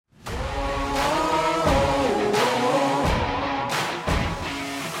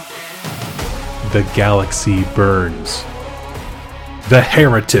The galaxy burns. The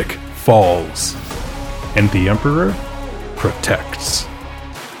heretic falls. And the Emperor protects.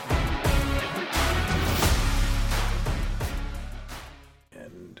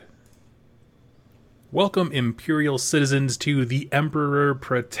 Welcome, Imperial citizens, to The Emperor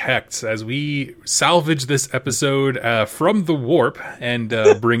Protects, as we salvage this episode from the warp and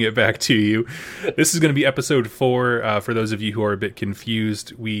bring it back to you. This is going to be episode 4. For those of you who are a bit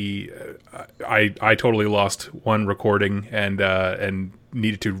confused, I totally lost one recording and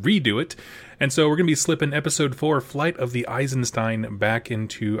needed to redo it. And so we're going to be slipping episode 4, Flight of the Eisenstein, back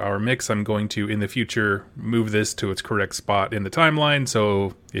into our mix. I'm going to, in the future, move this to its correct spot in the timeline.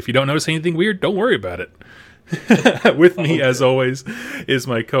 So if you don't notice anything weird, don't worry about it. With me, as always, is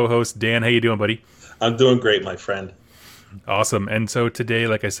my co-host, Dan. How you doing, buddy? I'm doing great, my friend. Awesome. And so today,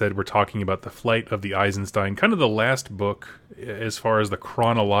 like I said, we're talking about the Flight of the Eisenstein, kind of the last book as far as the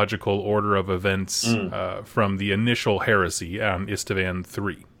chronological order of events from the initial heresy on Istavan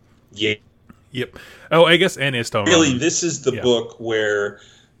 3. Yeah. Yep. Oh, I guess, and Istavan. Really, this is the book where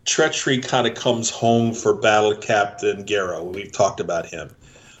treachery kind of comes home for Battle Captain Gero. We've talked about him.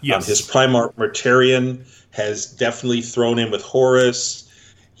 Yes. His Primarch Mortarion has definitely thrown in with Horus.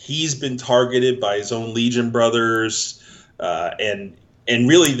 He's been targeted by his own Legion brothers. And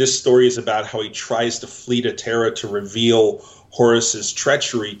really, this story is about how he tries to flee to Terra to reveal Horus's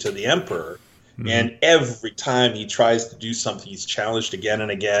treachery to the Emperor. Mm-hmm. And every time he tries to do something, he's challenged again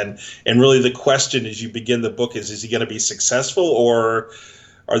and again. And really the question as you begin the book is he going to be successful, or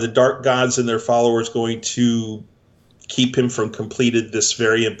are the Dark Gods and their followers going to keep him from completing this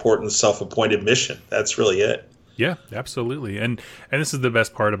very important self-appointed mission? That's really it. Yeah, absolutely. And this is the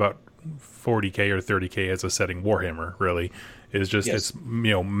best part about 40K or 30K as a setting Warhammer, really. Is just it's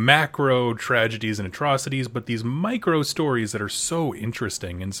macro tragedies and atrocities, but these micro stories that are so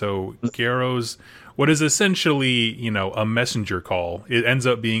interesting. And so Gero's what is essentially a messenger call, it ends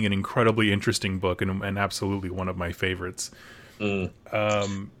up being an incredibly interesting book and absolutely one of my favorites. Now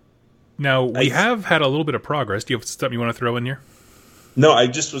we have had a little bit of progress. Do you have something you want to throw in here? No, I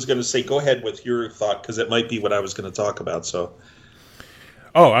just was going to say go ahead with your thought because it might be what I was going to talk about. So.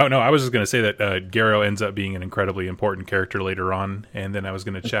 Oh, no, I was just going to say that Gero ends up being an incredibly important character later on, and then I was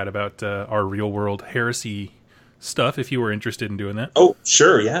going to chat about our real-world heresy stuff, if you were interested in doing that. Oh,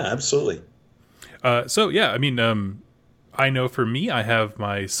 sure, yeah, absolutely. I know for me, I have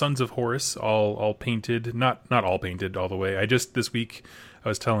my Sons of Horus all painted, not all painted all the way. I just, this week, I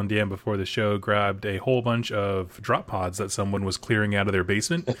was telling Dan before the show, grabbed a whole bunch of drop pods that someone was clearing out of their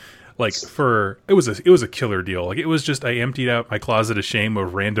basement. It was a killer deal. Like, it was just, I emptied out my closet of shame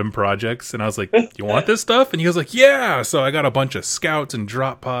of random projects, and I was like, you want this stuff? And he was like, yeah! So I got a bunch of scouts and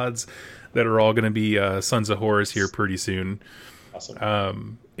drop pods that are all going to be Sons of Horus here pretty soon.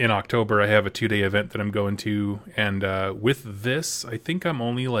 Awesome. In October, I have a 2-day event that I'm going to, and with this, I think I'm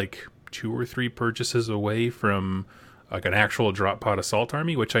only like 2 or 3 purchases away from like an actual drop pod assault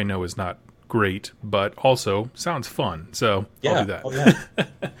army, which I know is not great, but also sounds fun. So I'll do that. Oh, yeah.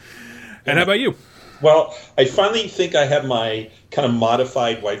 And how about you? Well, I finally think I have my kind of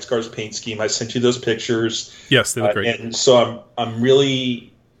modified White Scars paint scheme. I sent you those pictures. Yes, they look great. And so I'm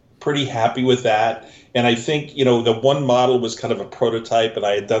really pretty happy with that. And I think, the one model was kind of a prototype, and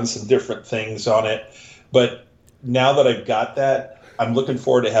I had done some different things on it. But now that I've got that, I'm looking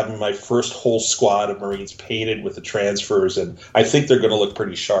forward to having my first whole squad of Marines painted with the transfers, and I think they're going to look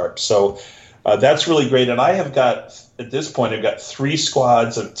pretty sharp. So that's really great. And I have got, at this point, I've got 3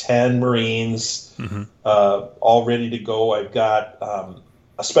 squads of 10 Marines all ready to go. I've got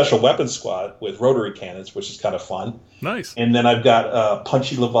a special weapons squad with rotary cannons, which is kind of fun. Nice. And then I've got a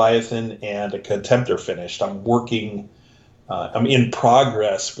Punchy Leviathan and a Contemptor finished. I'm in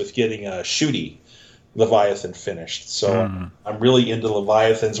progress with getting a Shooty Leviathan finished. So I'm really into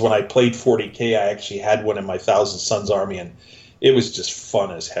Leviathans. When I played 40K, I actually had one in my Thousand Sons army, and it was just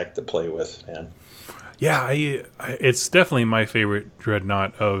fun as heck to play with, man. Yeah, it's definitely my favorite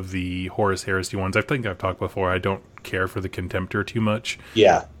Dreadnought of the Horus Heresy ones. I think I've talked before. I don't care for the Contemptor too much.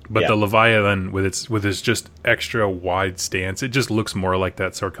 Yeah. But the Leviathan, with its just extra wide stance, it just looks more like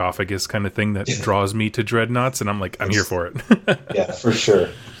that sarcophagus kind of thing that draws me to Dreadnoughts, and I'm like, I'm here for it. Yeah, for sure.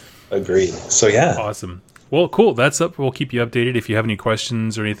 Agreed. So, yeah. Awesome. Well, cool. That's up. We'll keep you updated. If you have any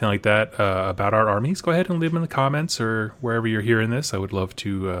questions or anything like that about our armies, go ahead and leave them in the comments or wherever you're hearing this. I would love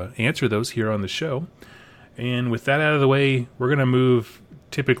to answer those here on the show. And with that out of the way, we're going to move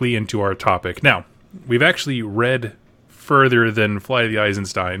typically into our topic. Now, we've actually read further than Flight of the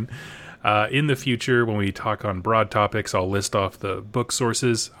Eisenstein. In the future, when we talk on broad topics, I'll list off the book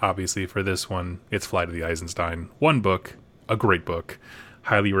sources. Obviously, for this one, it's Flight of the Eisenstein. One book, a great book.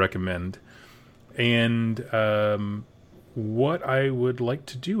 Highly recommend. And what I would like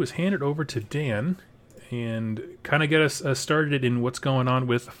to do is hand it over to Dan and kind of get us started in what's going on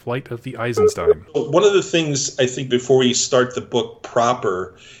with Flight of the Eisenstein. One of the things I think before we start the book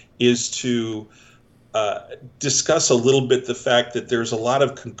proper is to discuss a little bit the fact that there's a lot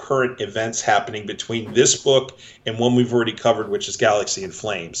of concurrent events happening between this book and one we've already covered, which is Galaxy in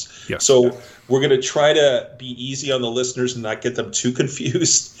Flames. Yes. So we're going to try to be easy on the listeners and not get them too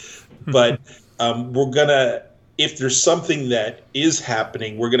confused. But we're going to, if there's something that is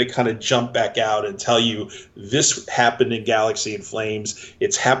happening, we're going to kind of jump back out and tell you this happened in Galaxy in Flames.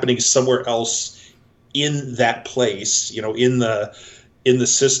 It's happening somewhere else in that place, you know, in the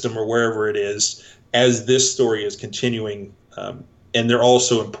system or wherever it is, as this story is continuing. And they're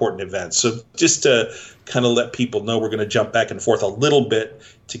also important events. So just to kind of let people know, we're going to jump back and forth a little bit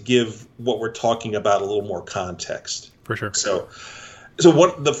to give what we're talking about a little more context. For sure. So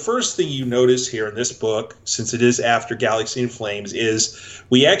what the first thing you notice here in this book, since it is after Galaxy in Flames, is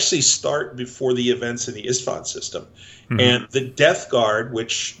we actually start before the events in the Isfan system. Mm-hmm. And the Death Guard,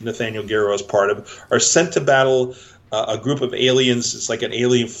 which Nathaniel Garrow is part of, are sent to battle a group of aliens. It's like an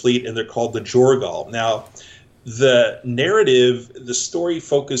alien fleet, and they're called the Jorgal. Now, the narrative, the story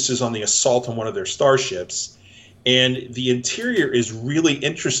focuses on the assault on one of their starships. And the interior is really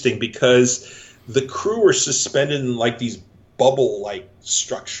interesting because the crew are suspended in like these bubble-like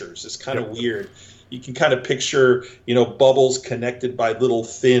structures. It's kind of weird. You can kind of picture, you know, bubbles connected by little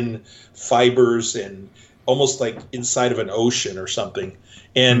thin fibers and almost like inside of an ocean or something.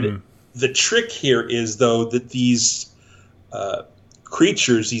 And the trick here is, though, that these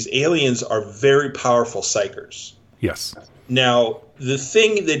creatures, these aliens, are very powerful psychers. Yes. Now, the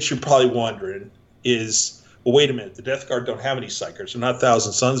thing that you're probably wondering is, well, wait a minute, the Death Guard don't have any psychers. They're not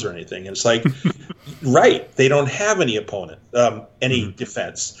Thousand Suns or anything. And it's like, right, they don't have any opponent, any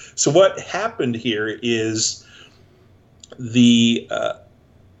defense. So what happened here is the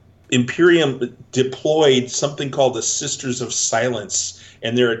Imperium deployed something called the Sisters of Silence,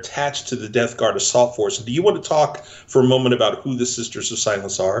 and they're attached to the Death Guard assault force. Do you want to talk for a moment about who the Sisters of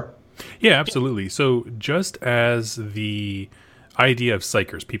Silence are? Yeah, absolutely. So just as the idea of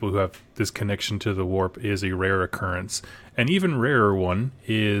psychers, people who have this connection to the warp, is a rare occurrence, an even rarer one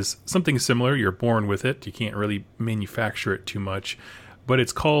is something similar. You're born with it. You can't really manufacture it too much, but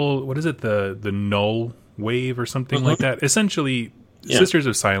it's called, what is it, the null wave or something like that. Essentially, Sisters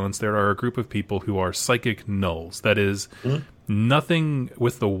of Silence, there are a group of people who are psychic nulls. That is, nothing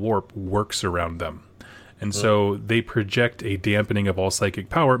with the warp works around them. And so they project a dampening of all psychic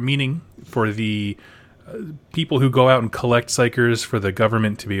power, meaning for the people who go out and collect psychers for the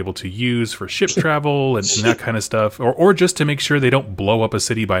government to be able to use for ship travel and that kind of stuff, or just to make sure they don't blow up a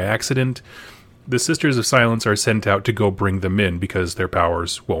city by accident, the Sisters of Silence are sent out to go bring them in because their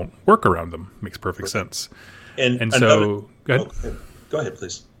powers won't work around them. Makes perfect sense. And so, go ahead. Go ahead,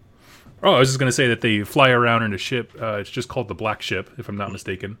 please. Oh, I was just going to say that they fly around in a ship. It's just called the Black Ship, if I'm not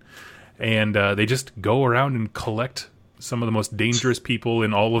mistaken. And they just go around and collect some of the most dangerous people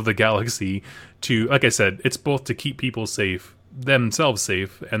in all of the galaxy to, like I said, it's both to keep people safe, themselves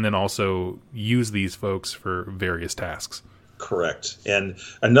safe, and then also use these folks for various tasks. Correct. And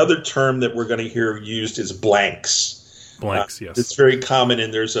another term that we're going to hear used is blanks. Blanks, yes. It's very common,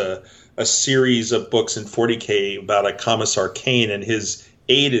 and there's a series of books in 40K about a Commissar Kane, and his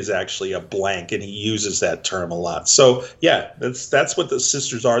aide is actually a blank, and he uses that term a lot. So, yeah, that's what the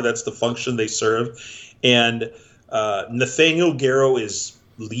Sisters are. That's the function they serve. And Nathaniel Garrow is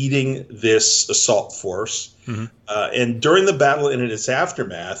leading this assault force. And during the battle and in its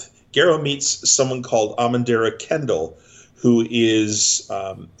aftermath, Garrow meets someone called Amandera Kendall, who is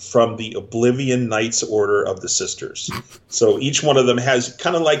from the Oblivion Knights Order of the Sisters. So each one of them has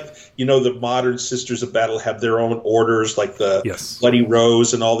kind of like, you know, the modern Sisters of Battle have their own orders, like the Bloody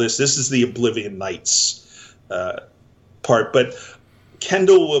Rose and all this. This is the Oblivion Knights part. But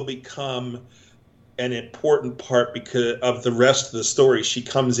Kendall will become an important part because of the rest of the story. She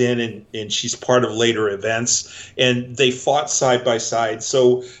comes in and she's part of later events, and they fought side by side.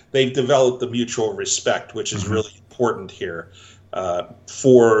 So they've developed the mutual respect, which is really important here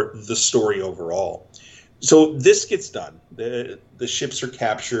for the story overall. So this gets done. The ships are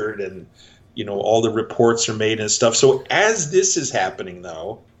captured, and you know all the reports are made and stuff. So as this is happening,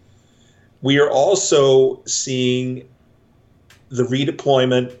 though, we are also seeing the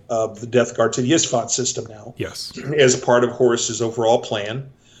redeployment of the Death Guard to the Isfan system now. Yes, as part of Horus's overall plan.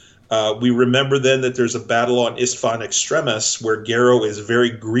 We remember then that there's a battle on Isfan Extremis where Garrow is very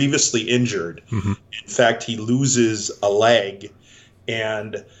grievously injured. In fact, he loses a leg.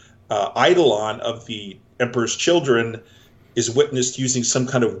 And Eidolon of the Emperor's Children is witnessed using some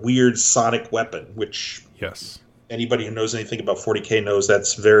kind of weird sonic weapon, which yes, anybody who knows anything about 40K knows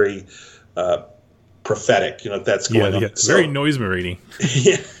that's very prophetic. That's going on. Yeah, so, very noise marine.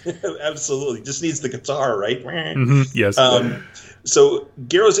 Yeah, absolutely. Just needs the guitar, right? Mm-hmm, yes. So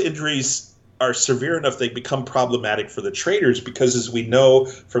Garro's injuries are severe enough they become problematic for the traitors because, as we know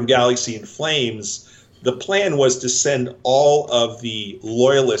from Galaxy in Flames, the plan was to send all of the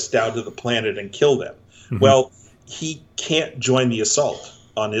loyalists down to the planet and kill them. Mm-hmm. Well, he can't join the assault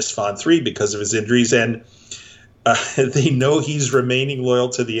on Isfahan 3 because of his injuries, and they know he's remaining loyal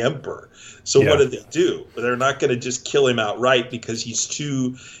to the Emperor. So what do they do? They're not going to just kill him outright because he's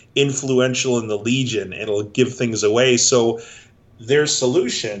too influential in the Legion. It'll give things away. So their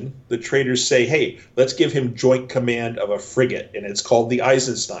solution, the traitors say, hey, let's give him joint command of a frigate, and it's called the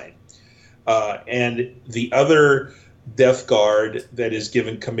Eisenstein. And the other Death Guard that is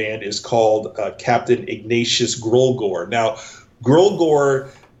given command is called Captain Ignatius Grolgor. Now,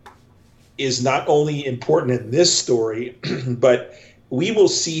 Grolgor is not only important in this story, but we will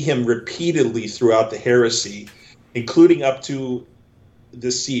see him repeatedly throughout the heresy, including up to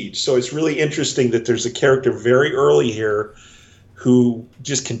the siege. So it's really interesting that there's a character very early here who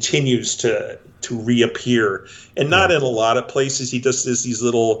just continues to reappear, and not in a lot of places. He just does these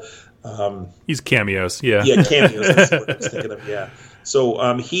little he's cameos. Yeah, cameos. That's what I was thinking of. Yeah.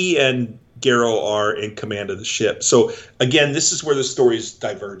 So he and Garro are in command of the ship. So again, this is where the stories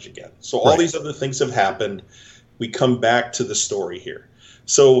diverge again. So all these other things have happened. We come back to the story here.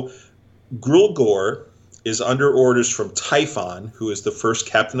 So Grulgor is under orders from Typhon, who is the first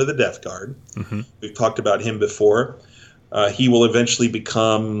captain of the Death Guard. Mm-hmm. We've talked about him before. He will eventually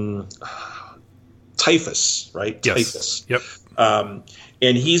become Typhus, right? Yes. Typhus. Yep.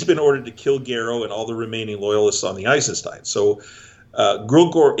 And he's been ordered to kill Garro and all the remaining loyalists on the Eisenstein. So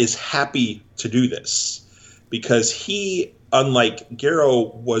Grulgor is happy to do this because he, unlike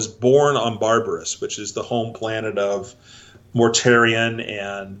Garro, was born on Barbarous, which is the home planet of Mortarion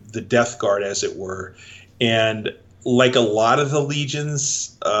and the Death Guard, as it were. And like a lot of the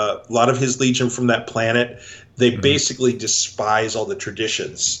legions, a lot of his legion from that planet, they basically despise all the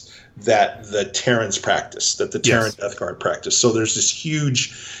traditions that the Terrans practice, that the Terran Death Guard practice. So there's this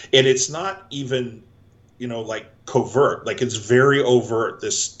huge, and it's not even, like covert, like it's very overt,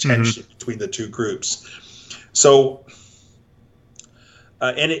 this tension between the two groups. So,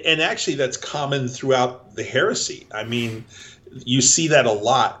 and actually that's common throughout the heresy. I mean, you see that a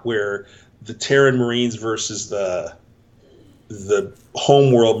lot where the Terran Marines versus the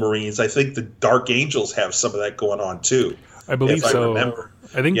homeworld Marines. I think the Dark Angels have some of that going on too. I believe so.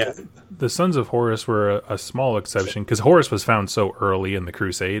 I think the Sons of Horus were a small exception because Horus was found so early in the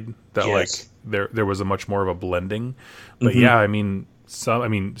Crusade that like there was a much more of a blending. But I mean,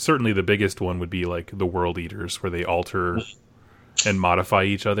 certainly the biggest one would be like the World Eaters, where they alter and modify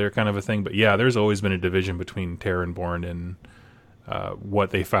each other, kind of a thing. But yeah, there's always been a division between Terran-born and what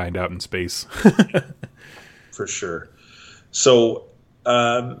they find out in space. For sure. So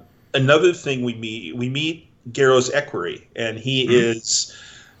another thing we meet Garro's equerry, and his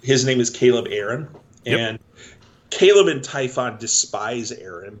name is Caleb Aaron, and Caleb and Typhon despise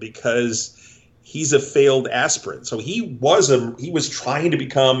Aaron because he's a failed aspirant. So he was trying to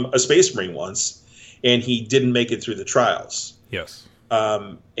become a Space Marine once, and he didn't make it through the trials. Yes.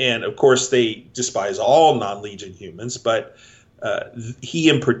 And of course they despise all non-Legion humans, but he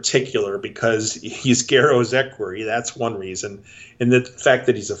in particular, because he's Garro's equerry, that's one reason, and the fact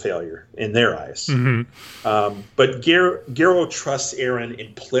that he's a failure in their eyes. But Garro trusts Aaron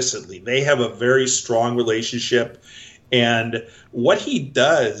implicitly. They have a very strong relationship, and what he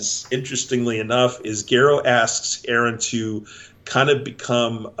does, interestingly enough, is Garro asks Aaron to kind of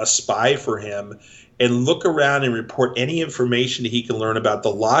become a spy for him and look around and report any information he can learn about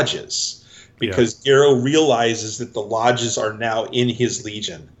the lodges. Because Garro realizes that the lodges are now in his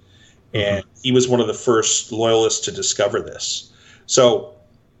legion. And he was one of the first loyalists to discover this. So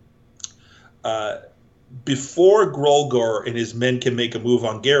before Grolgor and his men can make a move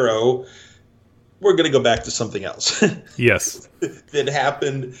on Garro, we're going to go back to something else. Yes. That's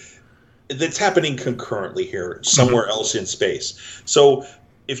happening concurrently here, somewhere else in space. So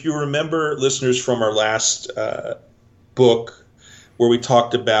if you remember, listeners, from our last book where we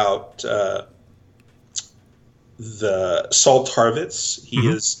talked about the Saul Tarvitz. He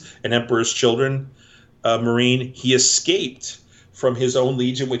is an Emperor's Children Marine. He escaped from his own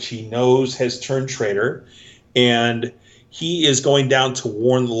legion, which he knows has turned traitor, and he is going down to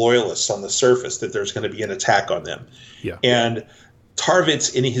warn the Loyalists on the surface that there's going to be an attack on them. Yeah. And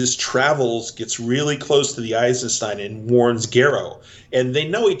Tarvitz, in his travels, gets really close to the Eisenstein and warns Garrow. And they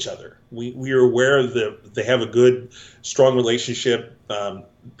know each other. We are aware that they have a good, strong relationship,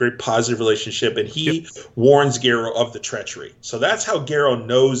 very positive relationship, and he warns Garrow of the treachery. So that's how Garrow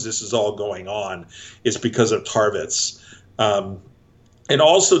knows this is all going on, is because of Tarvitz. And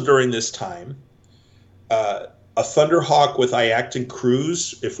also during this time, a Thunderhawk with Iacton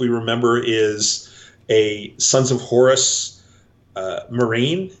crews, if we remember, is a Sons of Horus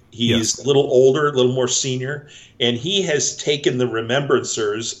Marine. He's a little older, a little more senior, and he has taken the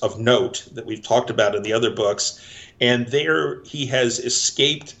Remembrancers of note that we've talked about in the other books, and there he has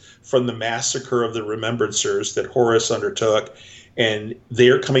escaped from the massacre of the Remembrancers that Horus undertook, and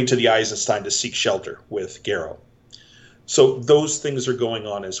they're coming to the Eisenstein to seek shelter with Garrow. So those things are going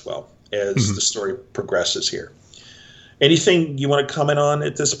on as well as the story progresses here. Anything you want to comment on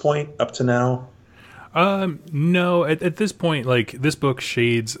at this point up to now? No, at this point, like, this book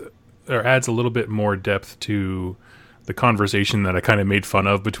shades or adds a little bit more depth to the conversation that I kind of made fun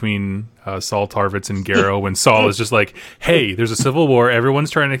of between Saul Tarvitz and Garrow, when Saul is just like, hey, there's a civil war, everyone's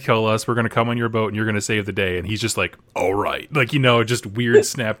trying to kill us, we're going to come on your boat and you're going to save the day. And he's just like, all right. Like, just weird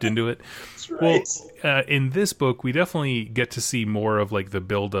snapped into it. That's right. Well, in this book, we definitely get to see more of, like, the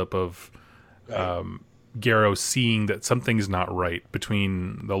buildup of Garrow seeing that something's not right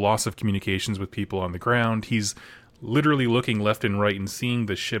between the loss of communications with people on the ground. He's literally looking left and right and seeing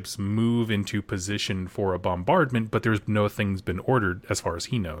the ships move into position for a bombardment, but there's no things been ordered as far as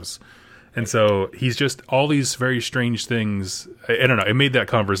he knows. And so he's just all these very strange things. I don't know. It made that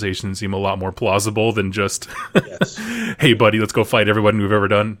conversation seem a lot more plausible than just, hey, buddy, let's go fight everyone we've ever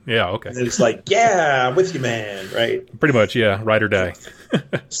done. Yeah, okay. And it's like, yeah, I'm with you, man, right? Pretty much, yeah, ride or die.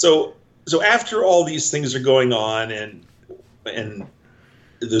 So after all these things are going on and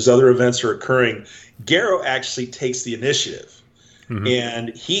those other events are occurring, Garrow actually takes the initiative.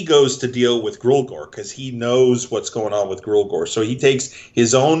 And he goes to deal with Grulgor because he knows what's going on with Grulgor. So he takes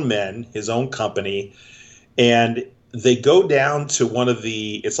his own men, his own company, and they go down to one of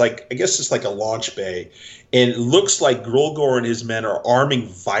the, it's like, I guess it's like a launch bay. And it looks like Grulgor and his men are arming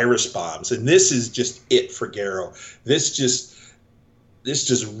virus bombs. And this is just it for Garrow. This just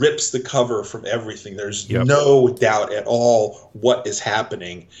rips the cover from everything. There's no doubt at all what is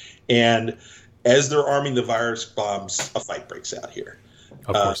happening. And as they're arming the virus bombs, a fight breaks out here.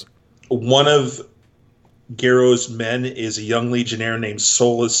 Of course. One of Garrow's men is a young legionnaire named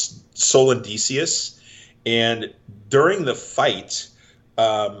Solendicius. And during the fight,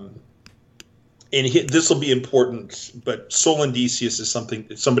 this will be important, but Solendicius is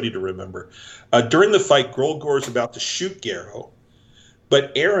somebody to remember. During the fight, Grulgor is about to shoot Garrow.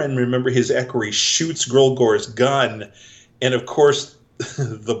 But Aaron, remember his equerry, shoots Grulgor's gun, and of course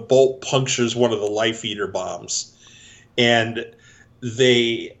the bolt punctures one of the Life Eater bombs. And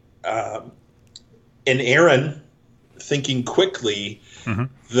they and Aaron, thinking quickly,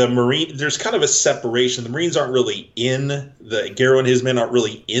 the Marine, there's kind of a separation. The Marines aren't really Garrow and his men aren't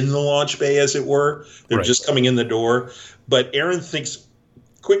really in the launch bay, as it were. They're just coming in the door. But Aaron thinks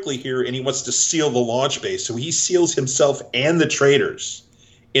quickly here, and he wants to seal the launch bay. So he seals himself and the traitors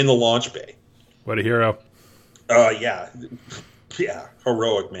in the launch bay. What a hero. Yeah,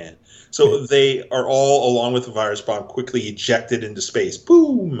 heroic man. So they are all, along with the virus bomb, quickly ejected into space.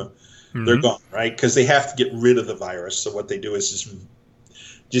 Boom! They're gone, right? Because they have to get rid of the virus. So what they do is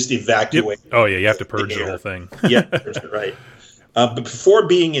just evacuate. Yep. Oh, yeah, you have to purge the whole thing. Yeah, right. But before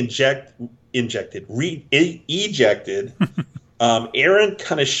being ejected, Aaron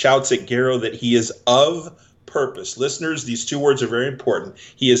kind of shouts at Garrow that he is of purpose. Listeners, these two words are very important.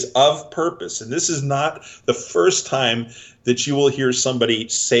 He is of purpose. And this is not the first time that you will hear somebody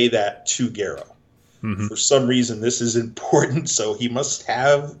say that to Garrow. For some reason, this is important, so he must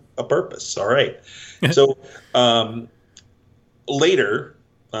have a purpose. All right. So later,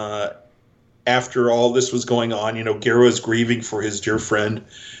 after all this was going on, Garrow is grieving for his dear friend,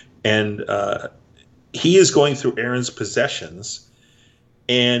 and he is going through Aaron's possessions,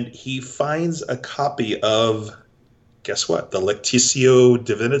 and he finds a copy of, guess what? The Lectitio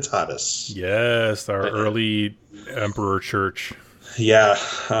Divinitatis. Yes, our early Emperor Church. Yeah.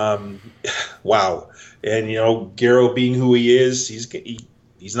 Wow. And, Garrow being who he is,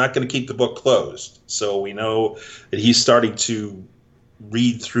 he's not going to keep the book closed. So we know that he's starting to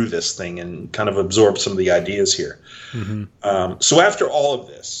read through this thing and kind of absorb some of the ideas here. So after all of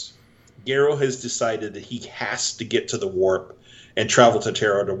this, Garrow has decided that he has to get to the warp and travel to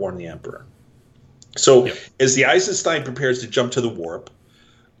Terra to warn the Emperor. So as the Eisenstein prepares to jump to the warp,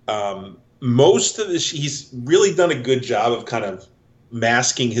 most of this, he's really done a good job of kind of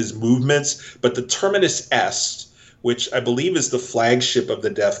masking his movements, but the Terminus Est, which I believe is the flagship of the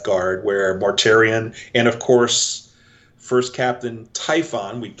Death Guard, where Mortarion and, of course, First Captain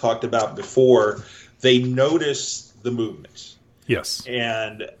Typhon, we talked about before, they notice the movement. Yes.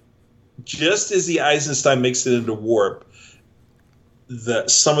 And just as the Eisenstein makes it into warp,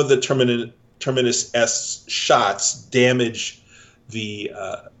 some of the Terminus S shots damage the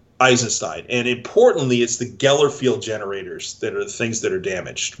Eisenstein. And importantly, it's the Geller field generators that are the things that are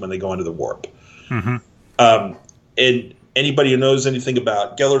damaged when they go into the warp. Mm-hmm. And anybody who knows anything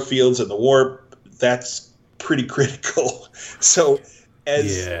about Geller fields and the warp, that's pretty critical. So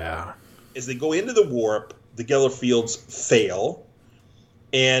as they go into the warp, the Geller fields fail.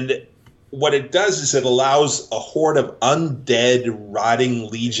 And what it does is it allows a horde of undead, rotting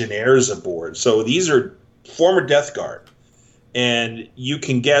legionnaires aboard. So these are former Death Guard. And you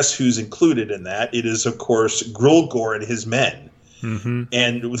can guess who's included in that. It is, of course, Grulgor and his men. Mm-hmm.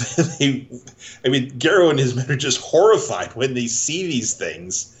 And Garrow and his men are just horrified when they see these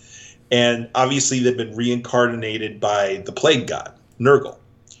things. And obviously they've been reincarnated by the plague god, Nurgle.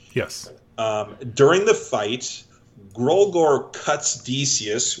 Yes. During the fight, Grulgor cuts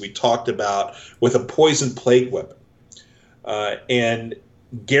Decius, we talked about, with a poison plague weapon. And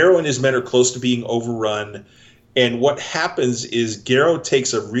Garrow and his men are close to being overrun. And what happens is Garrow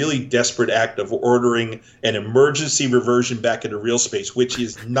takes a really desperate act of ordering an emergency reversion back into real space, which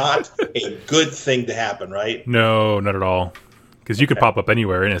is not a good thing to happen, right? No, not at all. Because you could pop up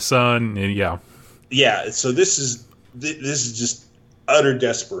anywhere in a sun, and yeah. So this is just utter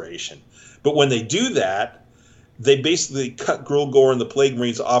desperation. But when they do that, they basically cut Grulgor and the Plague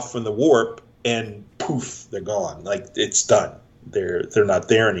Marines off from the warp, and poof, they're gone. Like, it's done. They're not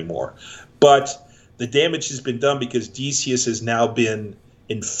there anymore. But the damage has been done because Decius has now been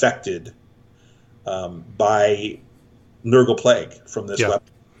infected by Nurgle Plague from this weapon.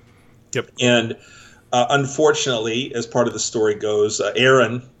 Yep. And unfortunately, as part of the story goes,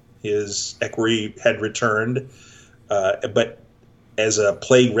 Aaron, his equerry, had returned, but as a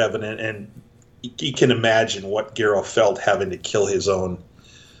plague revenant, and you can imagine what Garrow felt having to kill his own.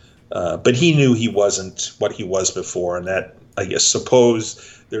 But he knew he wasn't what he was before, and that, I guess,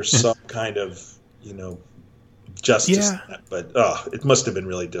 suppose there's some kind of justice in that, but it must have been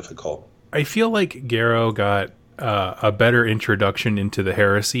really difficult. I feel like Garrow got a better introduction into the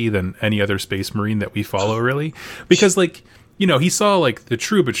heresy than any other Space Marine that we follow, really, because he saw the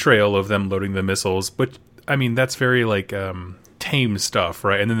true betrayal of them loading the missiles, but I mean that's very tame stuff,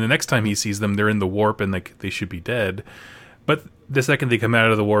 right? And then the next time he sees them, they're in the warp and they should be dead, but the second they come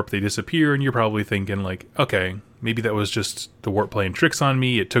out of the warp, they disappear, and you're probably thinking okay, maybe that was just the warp playing tricks on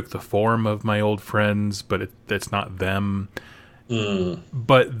me. It took the form of my old friends, but it's not them.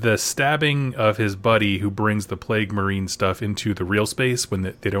 But the stabbing of his buddy who brings the Plague Marine stuff into the real space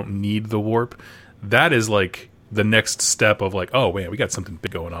when they don't need the warp, that is the next step of oh man, we got something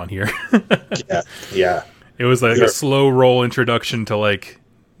big going on here. Yeah. It was a slow roll introduction to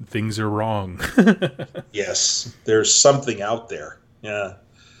things are wrong. Yes, there's something out there. Yeah.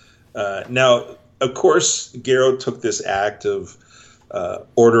 Now, of course, Garrow took this act of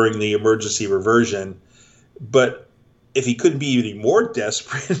ordering the emergency reversion, but if he couldn't be any more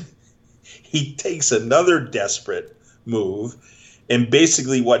desperate, he takes another desperate move, and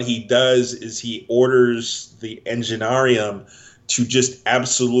basically what he does is he orders the Enginarium to just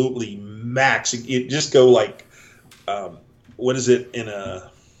absolutely max it. Just go what is it in a?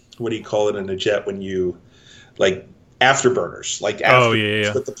 What do you call it in a jet when you afterburners,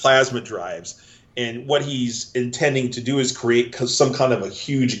 with the plasma drives? And what he's intending to do is create some kind of a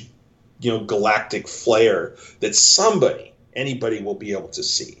huge, galactic flare that anybody will be able to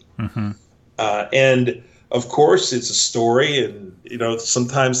see. Mm-hmm. And of course, it's a story, and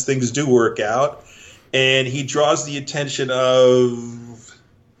sometimes things do work out. And he draws the attention of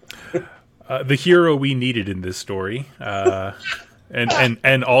the hero we needed in this story.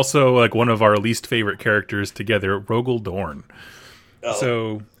 And also one of our least favorite characters together, Rogel Dorn. Oh.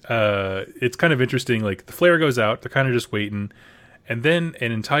 So it's kind of interesting. The flare goes out, they're kind of just waiting, and then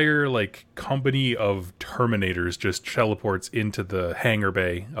an entire company of Terminators just teleports into the hangar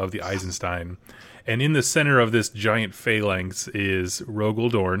bay of the Eisenstein, and in the center of this giant phalanx is Rogel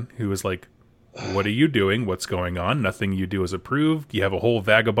Dorn, who is what are you doing? What's going on? Nothing you do is approved. You have a whole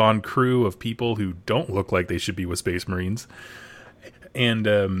vagabond crew of people who don't look like they should be with Space Marines.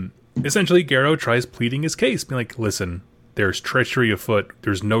 And essentially, Garrow tries pleading his case, being listen, there's treachery afoot.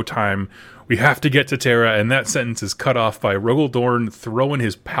 There's no time. We have to get to Terra. And that sentence is cut off by Rogel Dorn throwing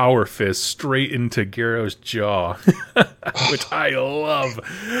his power fist straight into Garrow's jaw, which I love.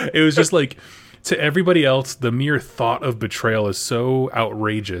 It was just To everybody else, the mere thought of betrayal is so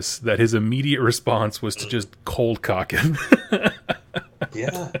outrageous that his immediate response was to just cold cock him.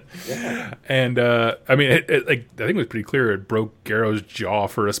 Yeah. And I mean, I think it was pretty clear it broke Garrow's jaw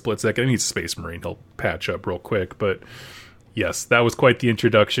for a split second. I mean, he's a Space Marine; he'll patch up real quick. But yes, that was quite the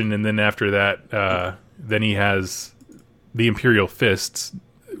introduction. And then after that, then he has the Imperial fists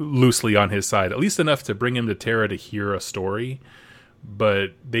loosely on his side, at least enough to bring him to Terra to hear a story.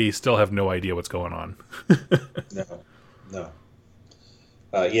 But they still have no idea what's going on. No.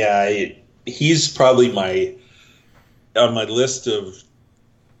 He's probably on my list of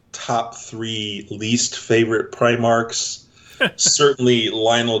top 3 least favorite Primarchs. Certainly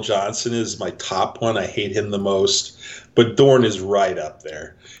Lionel Johnson is my top one. I hate him the most. But Dorn is right up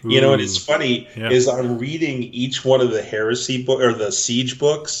there. Ooh. And it's funny, is I'm reading each one of the Heresy book or the Siege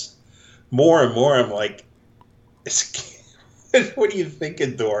books, more and more I'm like, what are you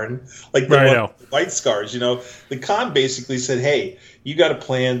thinking, Dorn? Like the White Scars, the Khan basically said, hey, you got a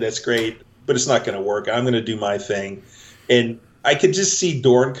plan, that's great, but it's not going to work. I'm going to do my thing. And I could just see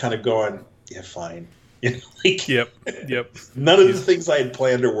Dorn kind of going, yeah, fine. Yep. None of the things I had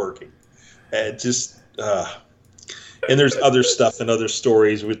planned are working. And there's other stuff and other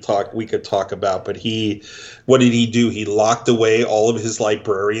stories we could talk about, but what did he do? He locked away all of his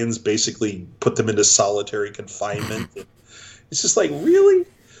librarians, basically put them into solitary confinement. It's just like, really?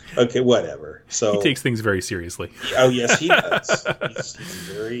 Okay, whatever. So he takes things very seriously. Oh, yes, he does. He's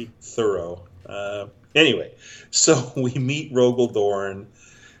very thorough. Anyway, so we meet Rogel Dorn,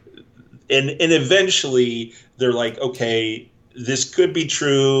 and eventually they're like, okay, this could be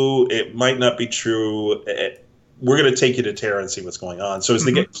true. It might not be true. We're going to take you to Terra and see what's going on. So as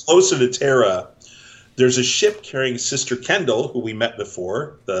they get closer to Terra, there's a ship carrying Sister Kendall, who we met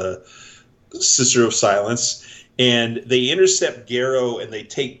before, the Sister of Silence, and they intercept Garrow and they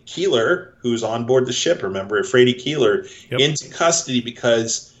take Keeler, who's on board the ship, remember, Frady Keeler, into custody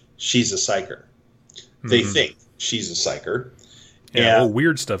because she's a psyker. They think she's a psyker. Yeah,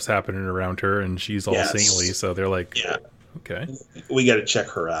 weird stuff's happening around her, and she's all saintly, so they're like, okay. We got to check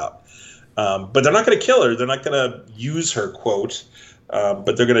her out. But they're not going to kill her. They're not going to use her, quote,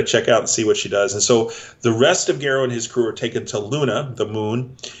 but they're going to check out and see what she does. And so the rest of Garrow and his crew are taken to Luna, the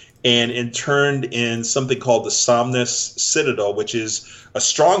moon, and interned in something called the Somnus Citadel, which is a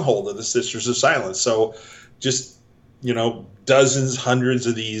stronghold of the Sisters of Silence. So just, dozens, hundreds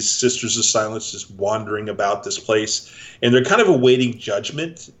of these Sisters of Silence just wandering about this place. And they're kind of awaiting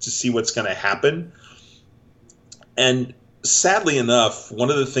judgment to see what's going to happen. And sadly enough,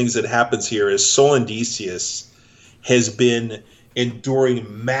 one of the things that happens here is Sol Indicius has been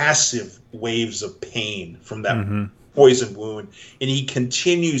enduring massive waves of pain from that poison wound, and he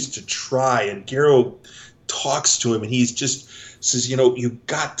continues to try, and Garrow talks to him, and he's just says, you've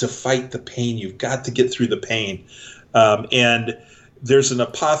got to fight the pain, you've got to get through the pain. And there's an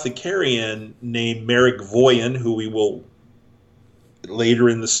apothecarian named Merrick Voyan, who we will later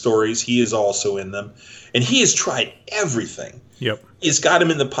in the stories, he is also in them. And he has tried everything. Yep. He's got him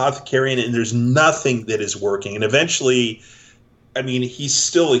in the apothecarian, and there's nothing that is working. And eventually, he's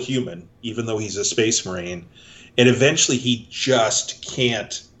still a human, even though he's a Space Marine. And eventually he just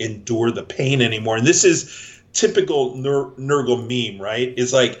can't endure the pain anymore. And this is typical Nurgle meme, right?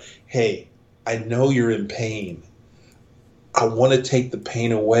 It's like, hey, I know you're in pain. I want to take the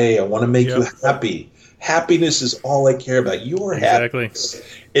pain away. I want to make you happy. Happiness is all I care about. Your happiness.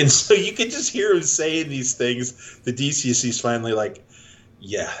 And so you can just hear him saying these things. The DCC's finally like,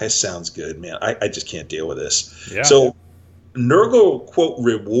 yeah, that sounds good, man. I just can't deal with this. Yeah. So Nurgle, quote,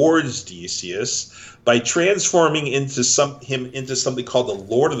 rewards Decius by transforming him into something called the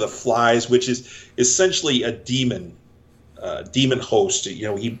Lord of the Flies, which is essentially a demon host.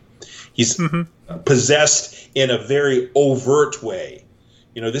 He's possessed in a very overt way.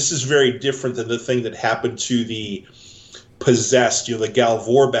 This is very different than the thing that happened to the possessed, the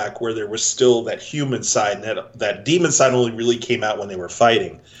Galvorback, where there was still that human side, and that demon side only really came out when they were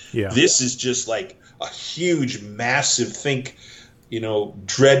fighting. Yeah. This is just like a huge, massive,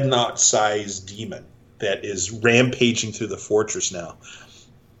 dreadnought-sized demon that is rampaging through the fortress now.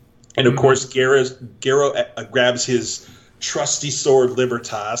 And of course, Garrow grabs his trusty sword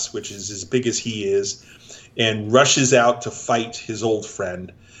Libertas, which is as big as he is, and rushes out to fight his old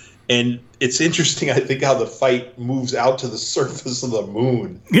friend. And it's interesting, I think, how the fight moves out to the surface of the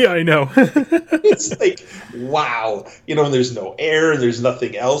moon. Yeah, I know. It's like, wow. And there's no air, and there's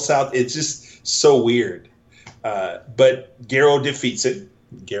nothing else out. It's just so weird. But Garrow defeats it.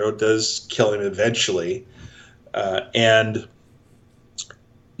 Garrow does kill him eventually. And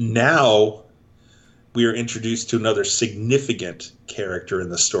now we are introduced to another significant character in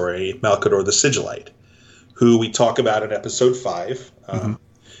the story, Malkador the Sigillite, who we talk about in episode 5.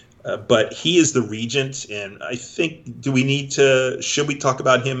 But he is the regent, and I think, should we talk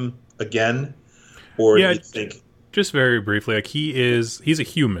about him again? Or do you think... Just very briefly, like he's a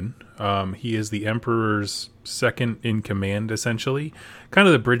human. He is the Emperor's second in command, essentially. Kind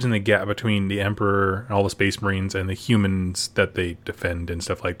of the bridge in the gap between the Emperor and all the Space Marines and the humans that they defend and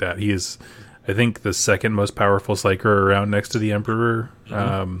stuff like that. He is, I think, the second most powerful Psyker around next to the Emperor.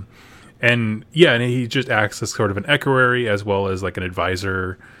 And he just acts as sort of an equerry as well as like an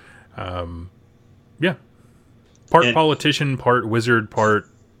advisor. Part politician, part wizard, part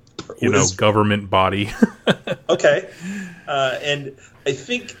government body. Okay. And I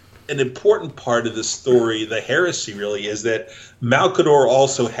think an important part of the story, the heresy really, is that Malkador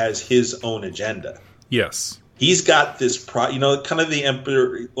also has his own agenda. Yes. He's got this, kind of the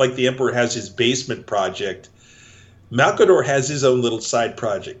Emperor, like the Emperor has his basement project. Malkador has his own little side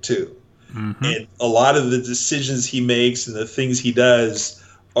project too. Mm-hmm. And a lot of the decisions he makes and the things he does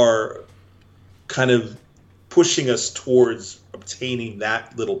are kind of pushing us towards obtaining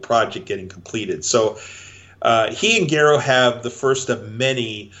that little project getting completed. So he and Garrow have the first of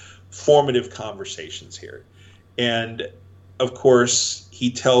many formative conversations here. And, of course,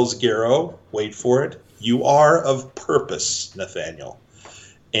 he tells Garrow, wait for it, you are of purpose, Nathaniel.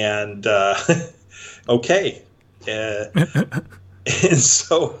 And, okay. And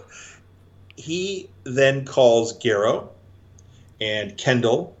so he then calls Garrow and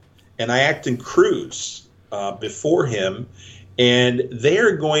Kendall and Iacton Cruz before him, and they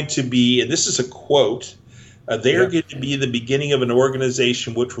are going to be, and this is a quote, they are going to be the beginning of an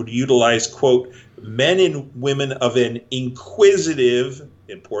organization which would utilize, quote, men and women of an inquisitive,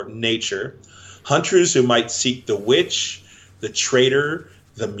 important nature, hunters who might seek the witch, the traitor,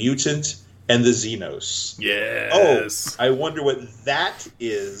 the mutant, and the Xenos. Yes. Oh, I wonder what that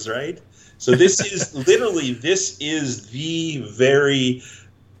is, right? So this is the very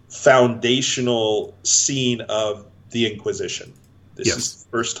foundational scene of the Inquisition. This is the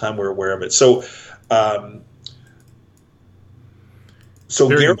first time we're aware of it. So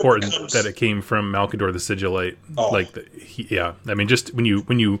very important that it came from Malkador the Sigillite. I mean, just when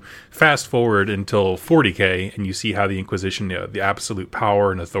you fast forward until 40K and you see how the Inquisition, the absolute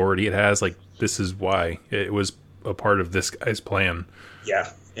power and authority it has, like this is why it was a part of this guy's plan.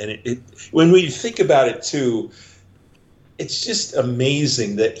 Yeah, and it when we think about it too, it's just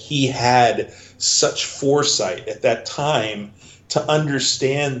amazing that he had such foresight at that time to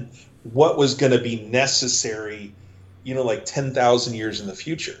understand what was going to be necessary, like 10,000 years in the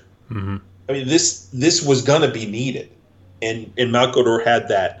future. Mm-hmm. I mean, this was going to be needed. And Malkador had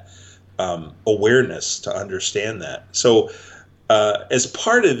that awareness to understand that. So as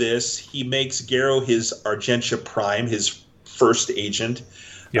part of this, he makes Garrow his Argentia Prime, his first agent.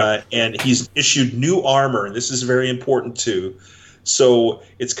 Yep. And he's issued new armor, and this is very important too. So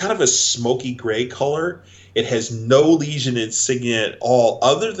it's kind of a smoky gray color. It has no Legion insignia at all,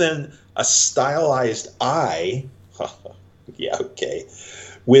 other than a stylized eye. Yeah, okay.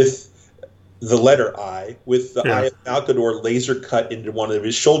 With the letter I, with the eye of Malkador laser cut into one of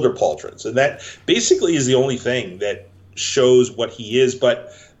his shoulder pauldrons. And that basically is the only thing that shows what he is,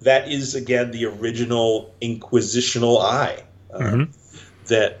 but that is, again, the original Inquisitional eye.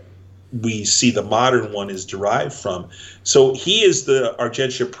 That we see the modern one is derived from. So he is the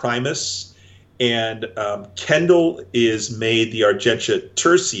Argentia Primus, and Kendall is made the Argentia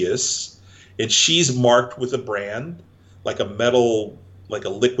Tertius, and she's marked with a brand, like a metal, like a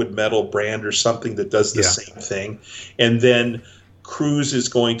liquid metal brand or something that does the same thing. And then Cruz is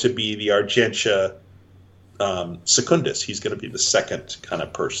going to be the Argentia Secundus. He's going to be the second kind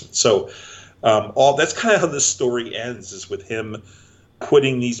of person. So that's kind of how the story ends, is with him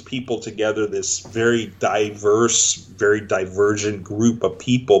putting these people together, this very diverse, very divergent group of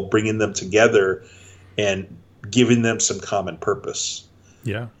people, bringing them together and giving them some common purpose.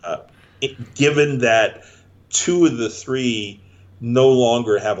 Yeah. Given that 2 of the 3 no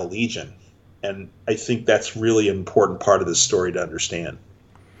longer have a legion. And I think that's really an important part of the story to understand.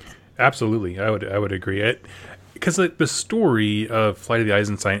 Absolutely. I would agree. Because the story of Flight of the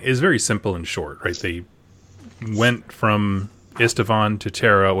Eisenstein is very simple and short, right? They went from Istvan to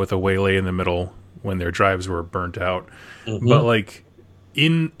Terra with a waylay in the middle when their drives were burnt out. Mm-hmm. But like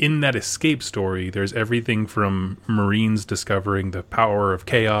in that escape story, there's everything from Marines discovering the power of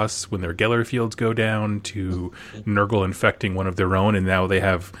chaos when their Geller fields go down to Nurgle infecting one of their own, and now they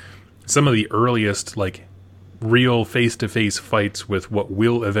have some of the earliest like real face-to-face fights with what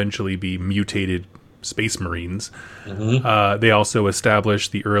will eventually be mutated Space Marines. Mm-hmm. They also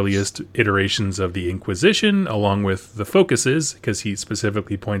established the earliest iterations of the Inquisition, along with the Focuses, because he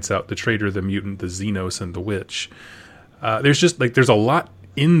specifically points out the Traitor, the Mutant, the Xenos, and the Witch. There's a lot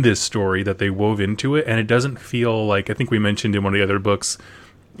in this story that they wove into it, and it doesn't feel like, I think we mentioned in one of the other books,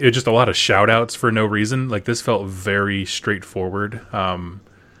 it's just a lot of shout outs for no reason. Like, this felt very straightforward.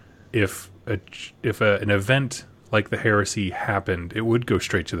 If an event like the Heresy happened, it would go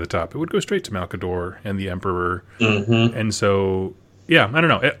straight to the top. It would go straight to Malkador and the Emperor. Mm-hmm. And so, yeah, I don't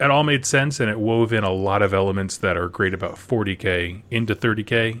know. It all made sense, and it wove in a lot of elements that are great about 40K into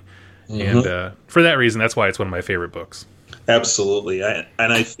 30K. Mm-hmm. And for that reason, that's why it's one of my favorite books. Absolutely.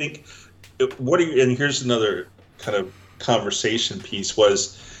 I think, and here's another kind of conversation piece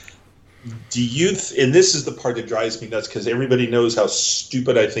was, and this is the part that drives me nuts, because everybody knows how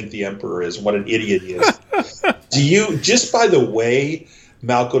stupid I think the Emperor is, what an idiot he is. Do you, just by the way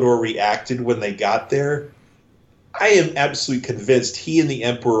Malkador reacted when they got there, I am absolutely convinced he and the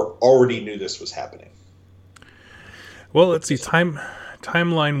Emperor already knew this was happening. Well, let's see.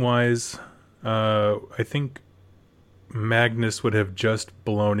 Timeline-wise, I think Magnus would have just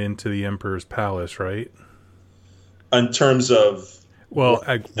blown into the Emperor's palace, right? In terms of... Well,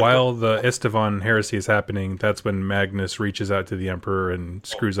 while the Estevan heresy is happening, that's when Magnus reaches out to the Emperor and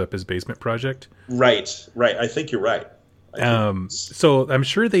screws up his basement project. Right. I think you're right. So I'm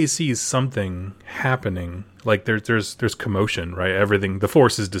sure they see something happening. Like there's commotion, right? Everything, the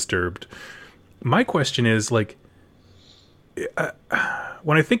force is disturbed. My question is, like,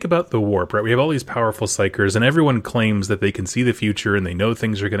 when I think about the warp, right? We have all these powerful psychers, and everyone claims that they can see the future and they know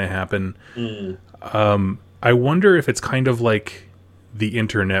things are going to happen. I wonder if it's kind of like the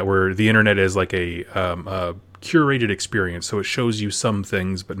internet, where the internet is like a curated experience, so it shows you some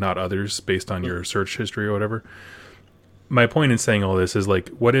things but not others based on your search history or whatever. My point in saying all this is, like,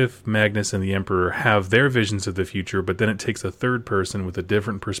 what if Magnus and the Emperor have their visions of the future, but then it takes a third person with a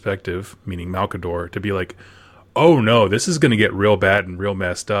different perspective, meaning Malkador, to be like, oh no, this is going to get real bad and real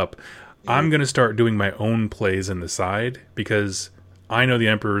messed up. I'm going to start doing my own plays in the side because I know the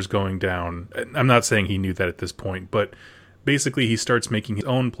Emperor's going down. I'm not saying he knew that at this point, but basically he starts making his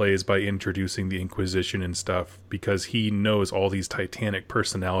own plays by introducing the Inquisition and stuff, because he knows all these titanic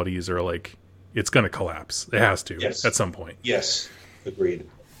personalities are like, it's going to collapse. It has to at some point. Yes, agreed.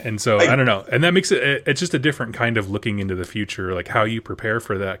 And so, I don't know. And that makes it's just a different kind of looking into the future. Like, how you prepare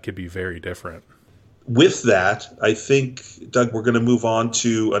for that could be very different. With that, I think, Doug, we're going to move on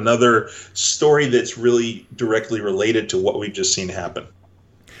to another story that's really directly related to what we've just seen happen.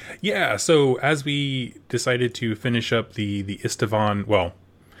 Yeah, so as we decided to finish up the Estevan, well,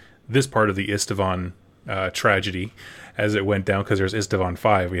 this part of the Estevan tragedy as it went down, because there's Estevan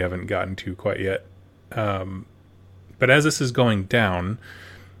 5 we haven't gotten to quite yet. But as this is going down,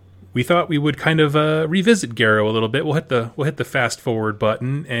 we thought we would kind of revisit Garrow a little bit. We'll hit the fast forward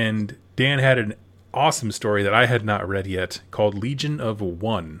button, and Dan had an awesome story that I had not read yet called Legion of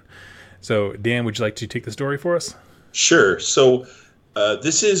One. So, Dan, would you like to take the story for us? Sure. So,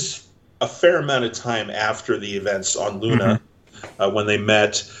 this is a fair amount of time after the events on Luna, when they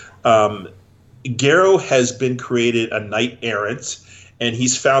met. Garrow has been created a knight errant, and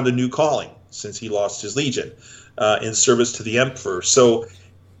he's found a new calling since he lost his legion in service to the Emperor. So,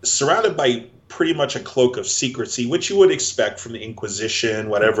 surrounded by pretty much a cloak of secrecy, which you would expect from the Inquisition,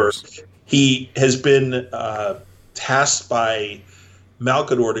 whatever, he has been tasked by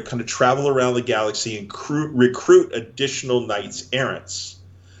Malkador to kind of travel around the galaxy and recruit additional knights errants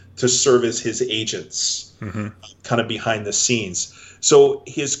to serve as his agents, kind of behind the scenes. So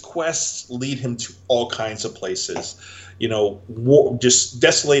his quests lead him to all kinds of places, just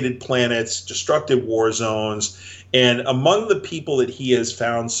desolated planets, destructive war zones. And among the people that he has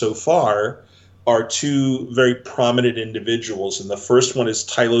found so far are two very prominent individuals. And the first one is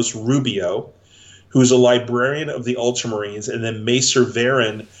Tylos Rubio, who's a librarian of the Ultramarines, and then Macer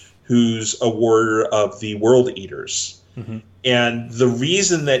Varen, who's a warrior of the World Eaters. And the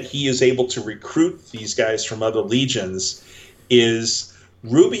reason that he is able to recruit these guys from other legions is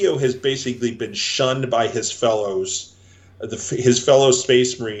Rubio has basically been shunned by his fellows, his fellow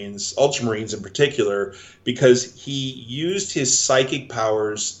Space Marines, Ultramarines in particular, because he used his psychic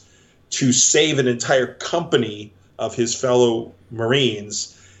powers to save an entire company of his fellow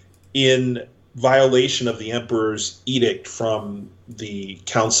Marines in violation of the Emperor's edict from the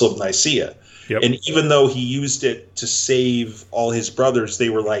Council of Nicaea. And even though he used it to save all his brothers, they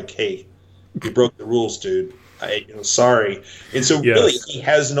were like, hey, you broke the rules, dude. Sorry. And so really he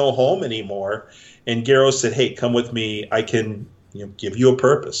has no home anymore. And Garrow said, hey, come with me. I can give you a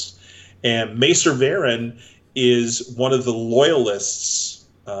purpose. And Macer Varen is one of the loyalists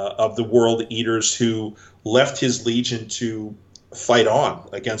of the World Eaters who left his legion to fight on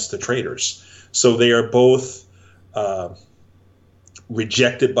against the traitors. So they are both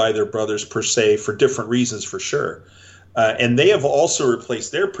rejected by their brothers per se for different reasons, for sure. And they have also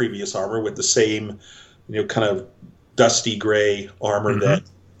replaced their previous armor with the same, kind of dusty gray armor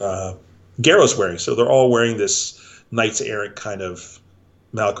that Garrow's wearing. So they're all wearing this Knights Errant kind of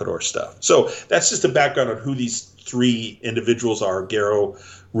Malcador stuff. So that's just a background on who these three individuals are: Garrow,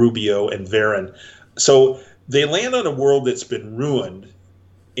 Rubio, and Varen. So they land on a world that's been ruined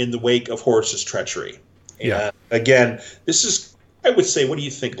in the wake of Horus's treachery. Yeah. And again, this is, I would say, what do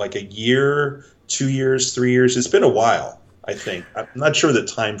you think? Like a year, 2 years, 3 years? It's been a while, I think. I'm not sure the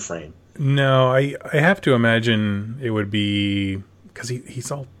time frame. No, I have to imagine it would be because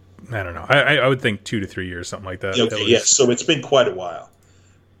he's all, I don't know. I would think 2 to 3 years, something like that. Okay, yes. So it's been quite a while.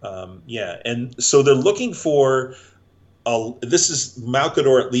 And so they're looking for,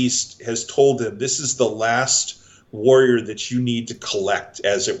 Malcador at least has told them, this is the last warrior that you need to collect,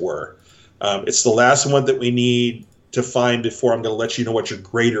 as it were. It's the last one that we need to find before I'm going to let you know what your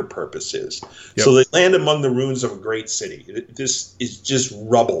greater purpose is. Yep. So they land among the ruins of a great city. This is just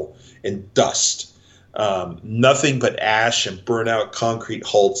rubble and dust. Nothing but ash and burnout concrete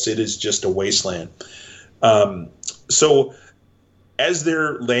hulks. It is just a wasteland. So as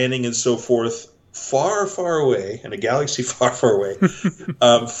they're landing and so forth, far, far away, in a galaxy far,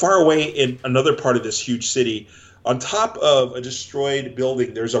 far away in another part of this huge city, on top of a destroyed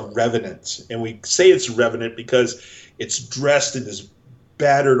building, there's a revenant. And we say it's a revenant because it's dressed in this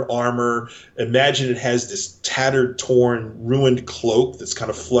battered armor. Imagine it has this tattered, torn, ruined cloak that's kind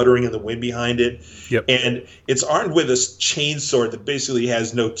of fluttering in the wind behind it. Yep. And it's armed with a chainsword that basically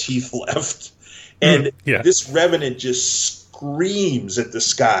has no teeth left. And this revenant just screams at the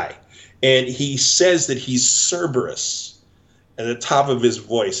sky. And he says that he's Cerberus at the top of his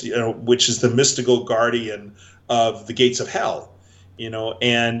voice, which is the mystical guardian of the gates of hell,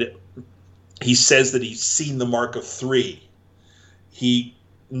 and he says that he's seen the mark of 3. He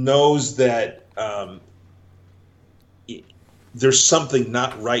knows that there's something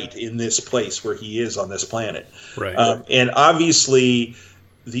not right in this place where he is on this planet. Right. And obviously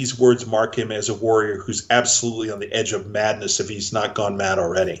these words mark him as a warrior who's absolutely on the edge of madness if he's not gone mad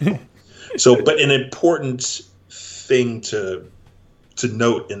already. But an important thing to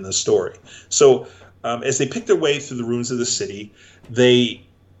note in the story. So as they pick their way through the ruins of the city, they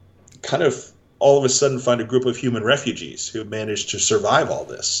kind of all of a sudden find a group of human refugees who managed to survive all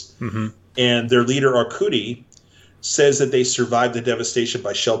this. Mm-hmm. And their leader, Arkudi, says that they survived the devastation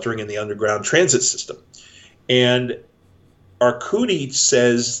by sheltering in the underground transit system. And Arkudi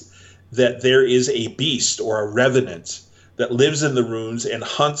says that there is a beast or a revenant that lives in the ruins and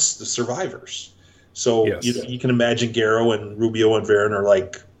hunts the survivors. So you can imagine Garrow and Rubio and Varen are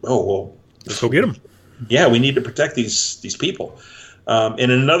like, oh, well, let's go get them. Yeah, we need to protect these people. In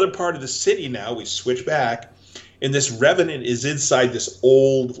another part of the city now, we switch back, and this revenant is inside this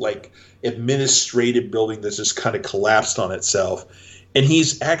old, administrative building that's just kind of collapsed on itself. And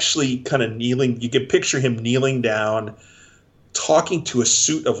he's actually kind of kneeling. You can picture him kneeling down, talking to a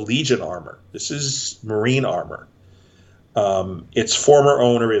suit of Legion armor. This is Marine armor. Its former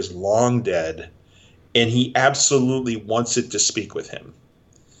owner is long dead, and he absolutely wants it to speak with him.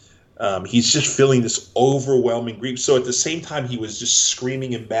 He's just feeling this overwhelming grief. So at the same time he was just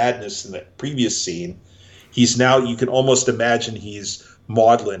screaming in madness in the previous scene, he's now, you can almost imagine he's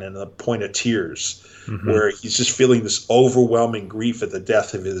maudlin and at the point of tears, where he's just feeling this overwhelming grief at the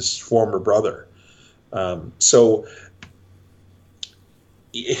death of his former brother. So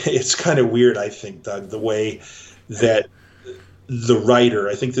it's kind of weird, I think, Doug, the way that the writer,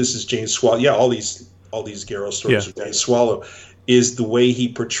 I think this is James Swallow, all these Garrow stories are James Swallow, is the way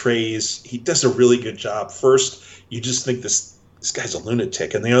he portrays. He does a really good job. First, you just think this guy's a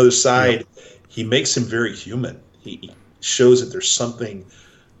lunatic, and the other side, he makes him very human. He shows that there's something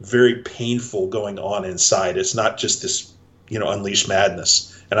very painful going on inside. It's not just this, unleashed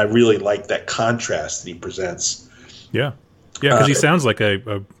madness. And I really like that contrast that he presents. Yeah, because he sounds like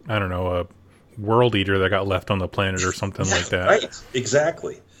a world eater that got left on the planet or something like that. Right,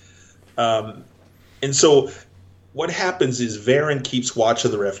 exactly. And so what happens is Varen keeps watch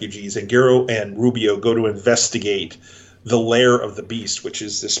of the refugees, and Garrow and Rubio go to investigate the lair of the beast, which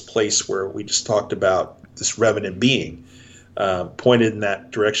is this place where we just talked about this revenant being, pointed in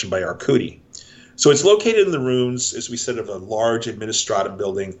that direction by Arkudi. So it's located in the ruins, as we said, of a large administrative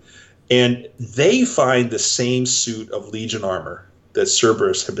building, and they find the same suit of Legion armor that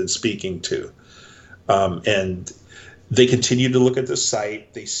Cerberus had been speaking to. And they continue to look at the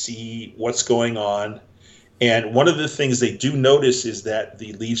site. They see what's going on. And one of the things they do notice is that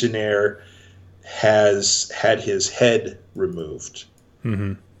the Legionnaire has had his head removed,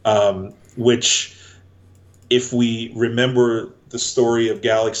 which, if we remember the story of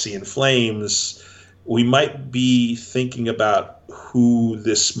Galaxy in Flames, we might be thinking about who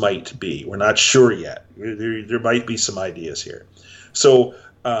this might be. We're not sure yet. There might be some ideas here. So,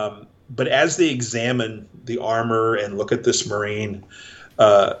 but as they examine the armor and look at this Marine,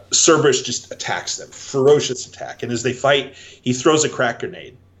 Cerberus just attacks them. Ferocious attack. And as they fight, he throws a crack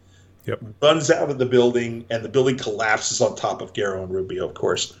grenade. Yep. Runs out of the building, and the building collapses on top of Garrow and Rubio, of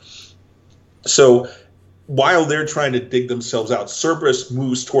course. So while they're trying to dig themselves out, Cerberus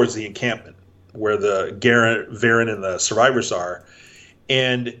moves towards the encampment where the Varen and the survivors are.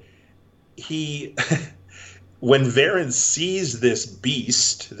 And he, when Varen sees this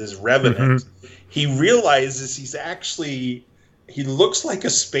beast, this revenant, he realizes he looks like a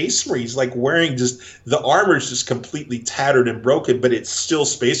space marine. He's like wearing the armor's just completely tattered and broken, but it's still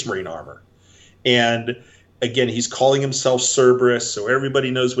Space Marine armor. And again, he's calling himself Cerberus, so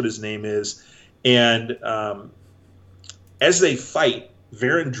everybody knows what his name is. And as they fight,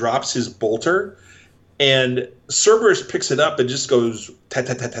 Varen drops his bolter, and Cerberus picks it up and just goes tat,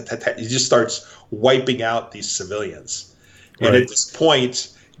 tat, tat, tat, tat, tat. He just starts wiping out these civilians. Right. And at this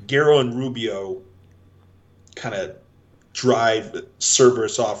point, Garrow and Rubio kind of drive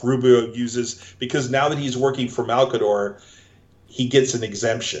Cerberus off. Rubio uses, because now that he's working for Malcador, he gets an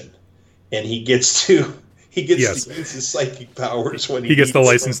exemption, and he gets to use his psychic powers when he gets the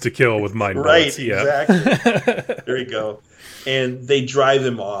license to kill with mind bullets. Right, exactly. There you go. And they drive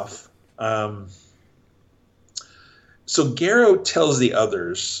him off. So Garrow tells the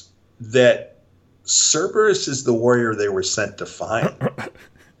others that Cerberus is the warrior they were sent to find.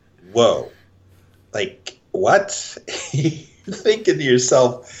 Whoa. Like, what? You're thinking to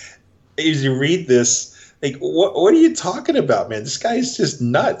yourself, as you read this, like, what are you talking about, man? This guy is just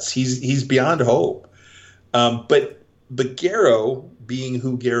nuts. He's beyond hope. But Garrow, being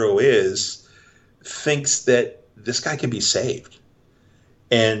who Garrow is, thinks that this guy can be saved.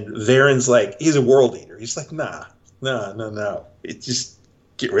 And Varen's like, he's a world eater. He's like, no. It just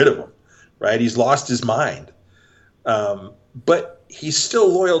get rid of him, right? He's lost his mind. But he's still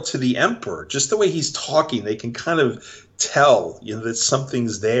loyal to the Emperor. Just the way he's talking, they can kind of tell, that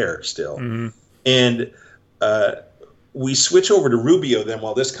something's there still. And we switch over to Rubio then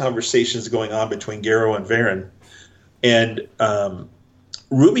while this conversation is going on between Garrow and Varen. And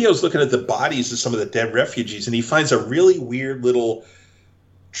Rubio's looking at the bodies of some of the dead refugees, and he finds a really weird little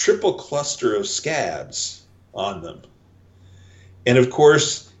triple cluster of scabs on them. And of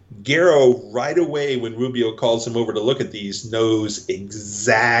course, Garrow, right away when Rubio calls him over to look at these, knows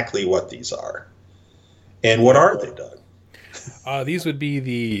exactly what these are. And what are they, Doug? These would be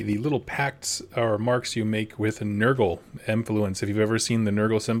the little pacts or marks you make with a Nurgle influence. If you've ever seen the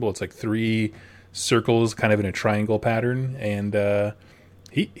Nurgle symbol, it's like 3 circles kind of in a triangle pattern. And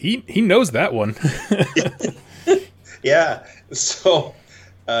he knows that one. Yeah. So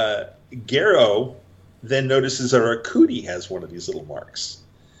Garrow then notices that Arcudi has one of these little marks.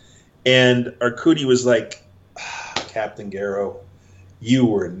 And Arcudi was like, Captain Garrow, you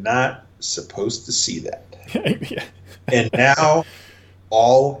were not supposed to see that. Yeah. And now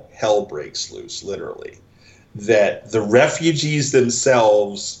all hell breaks loose, literally. That the refugees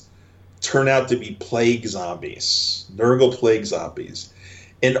themselves turn out to be plague zombies, Nurgle plague zombies.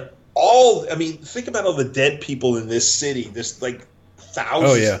 And think about all the dead people in this city. There's like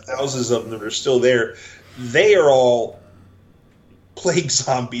thousands of them that are still there. They are all plague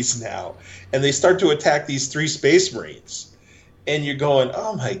zombies now. And they start to attack these 3 Space Marines. And you're going,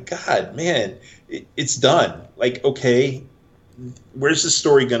 oh my God, man, it's done. Like, okay, where's the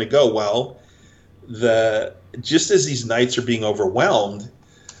story going to go? Well, just as these knights are being overwhelmed,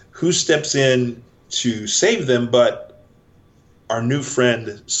 who steps in to save them but our new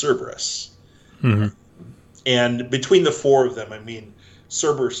friend Cerberus? And between the 4 of them,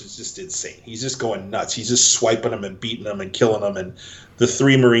 Cerberus is just insane. He's just going nuts. He's just swiping them and beating them and killing them. And the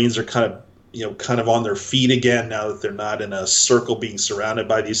 3 Marines are kind of on their feet again now that they're not in a circle being surrounded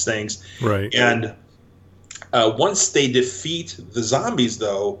by these things. Right. And once they defeat the zombies,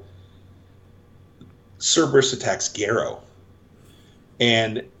 though, Cerberus attacks Garrow.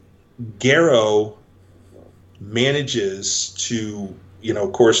 And Garrow manages to,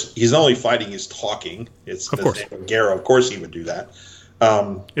 of course, he's not only fighting, he's talking. It's of course Garrow. Of course he would do that.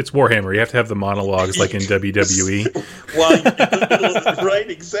 It's Warhammer. You have to have the monologues like in WWE. Well, right,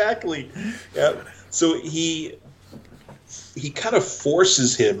 exactly. Yeah. So he kind of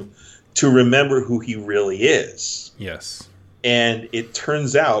forces him to remember who he really is. Yes. And it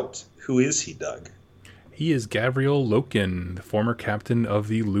turns out, who is he, Doug? he is Gavriel Loken, the former captain of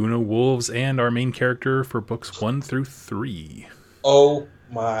the Luna Wolves and our main character for books 1 through 3. Oh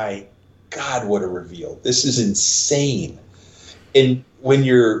my God, what a reveal. This is insane. And when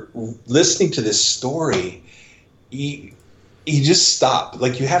you're listening to this story, you just stop.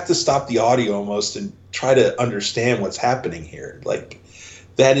 Like, you have to stop the audio almost and try to understand what's happening here. Like,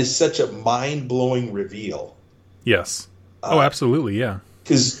 that is such a mind-blowing reveal. Yes. Absolutely, yeah.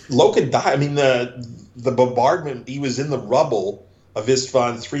 Because Loken died. I mean, the bombardment, he was in the rubble of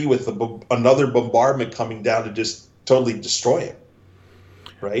Istvan 3 with another bombardment coming down to just totally destroy him.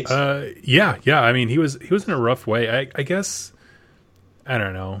 Right? Yeah. I mean, he was in a rough way. I guess, I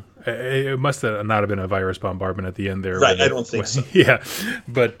don't know. It must have not have been a virus bombardment at the end there. Right, I don't think so. Yeah.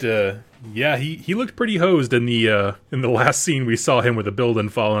 But, yeah, he looked pretty hosed in the last scene. We saw him with a building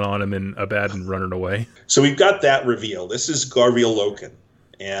falling on him and Abaddon running away. So we've got that reveal. This is Gavriel Loken.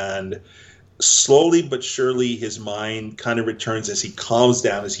 And slowly but surely his mind kind of returns as he calms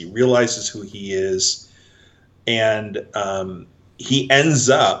down, as he realizes who he is. And he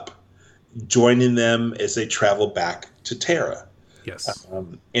ends up joining them as they travel back to Terra. Yes.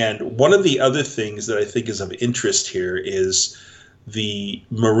 And one of the other things that I think is of interest here is the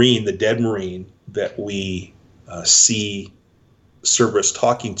dead Marine that we see Cerberus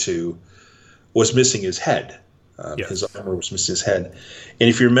talking to was missing his head. Yes. His armor was missing his head. And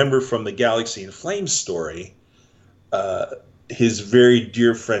if you remember from the Galaxy in Flames story, his very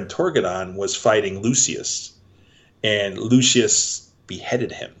dear friend Torgadon was fighting Lucius, and Lucius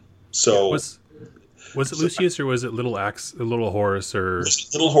beheaded him. So was it Lucius or was it Little Horus or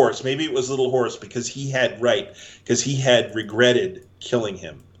Little Horus? Maybe it was Little Horus because he had regretted killing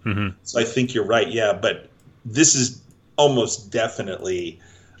him. Mm-hmm. So I think you're right. Yeah, but this is almost definitely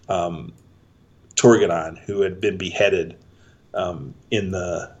Torgadon, who had been beheaded in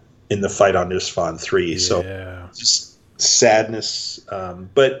the fight on Istvan 3. Yeah. So just sadness,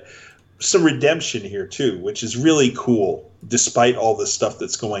 but some redemption here too, which is really cool. Despite all the stuff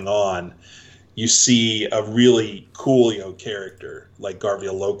that's going on, you see a really coolio character like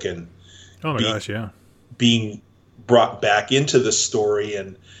Gavriel Loken. Oh my gosh, yeah. Being brought back into the story,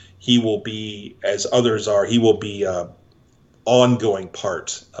 and he will be, as others are, he will be an ongoing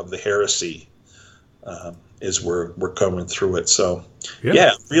part of the heresy as we're coming through it. So,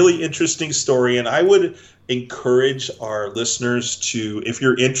 yeah, really interesting story. And I would encourage our listeners to, if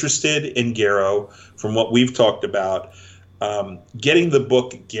you're interested in Garrow, from what we've talked about, getting the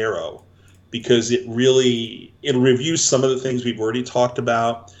book Garrow, because it'll review some of the things we've already talked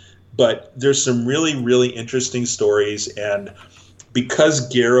about, but there's some really, really interesting stories. And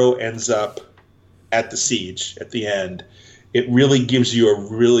because Garrow ends up at the siege at the end, it really gives you a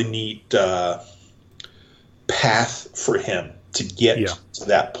really neat path for him to get to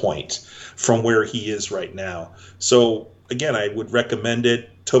that point from where he is right now. So again, I would recommend it.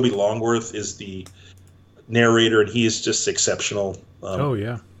 Toby Longworth is the narrator, and he is just exceptional.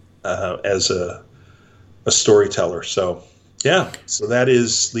 As a storyteller. So so that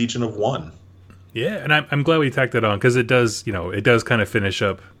is Legion of One. Yeah, and I'm glad we tacked that on, because it does kind of finish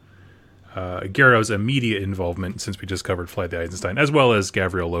up Garrow's immediate involvement, since we just covered Flight the Eisenstein, as well as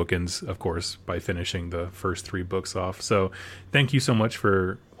Gavriel Loken's, of course, by finishing the first 3 books off. So thank you so much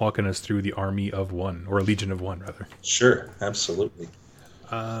for walking us through the Army of One, or Legion of One, rather. Sure, absolutely.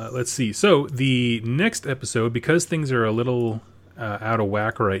 Let's see. So the next episode, because things are a little out of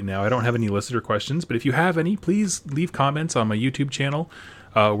whack right now, I don't have any listener questions, but if you have any, please leave comments on my YouTube channel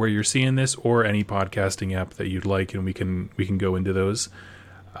where you're seeing this, or any podcasting app that you'd like, and we can go into those.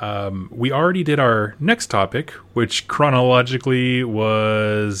 We already did our next topic, which chronologically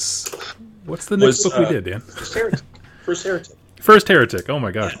was... What's the next book we did, Dan? First Heretic. Oh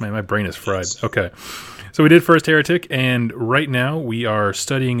my gosh, man, my brain is fried. Okay. So we did First Heretic, and right now we are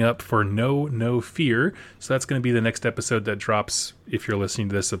studying up for No Fear. So that's going to be the next episode that drops if you're listening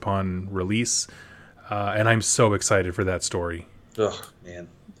to this upon release. And I'm so excited for that story. Oh, man.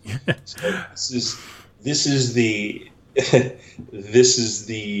 So this is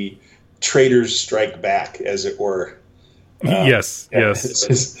the Traitors Strike Back, as it were. Yes.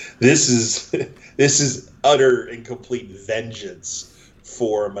 This is utter and complete vengeance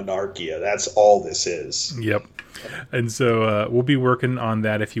for Monarchia. That's all this is. Yep. And so we'll be working on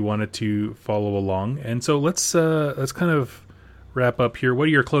that if you wanted to follow along. And so let's kind of wrap up here. What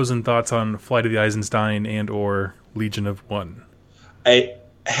are your closing thoughts on Flight of the Eisenstein and or Legion of One?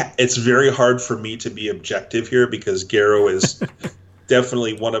 It's very hard for me to be objective here, because Garrow is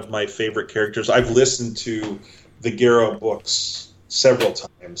definitely one of my favorite characters. I've listened to the Garrow books several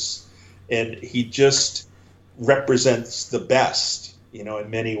times, and he just represents the best, in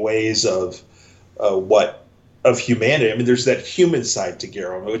many ways, of what of humanity. I mean, there's that human side to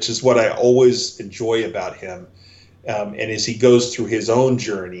Garrow, which is what I always enjoy about him. And as he goes through his own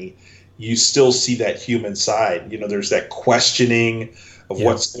journey, you still see that human side. You know, there's that questioning of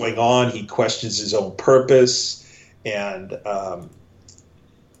what's going on. He questions his own purpose. And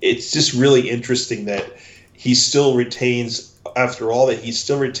it's just really interesting that he still retains, after all that, he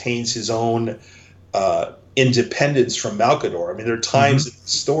still retains his own independence from Malkador. I mean, there are times in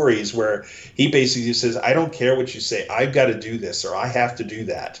stories where he basically says, I don't care what you say. I've got to do this, or I have to do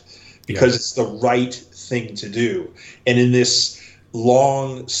that because it's the right thing to do. And in this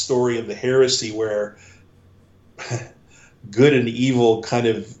long story of the heresy where good and evil kind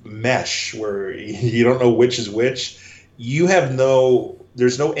of mesh, where you don't know which is which,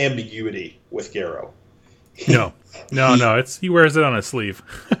 there's no ambiguity with Garrow. No, he wears it on his sleeve.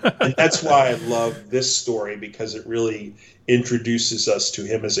 And that's why I love this story, because it really introduces us to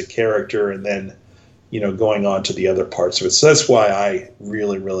him as a character, and then, going on to the other parts of it. So that's why I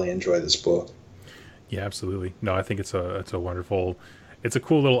really, really enjoy this book. Yeah, absolutely. No, I think it's a wonderful, it's a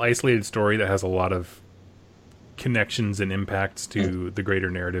cool little isolated story that has a lot of connections and impacts to the greater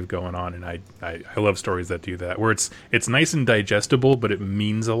narrative going on, and I love stories that do that, where it's nice and digestible, but it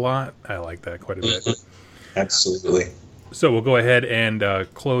means a lot. I like that quite a bit. Absolutely. So we'll go ahead and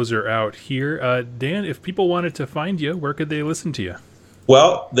close her out here. Dan, if people wanted to find you, where could they listen to you?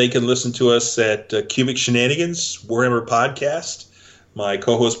 Well, they can listen to us at Cubic Shenanigans, Warhammer Podcast. My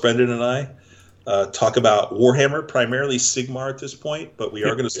co-host Brendan and I talk about Warhammer, primarily Sigmar at this point, but we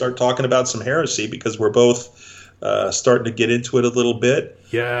are going to start talking about some heresy because we're both starting to get into it a little bit.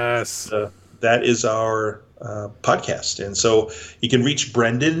 Yes. That is our podcast. And so you can reach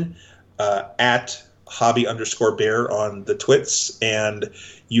Brendan at hobby_bear on the twits, and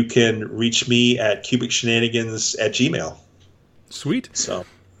you can reach me at cubicshenanigans@gmail.com. Sweet. So,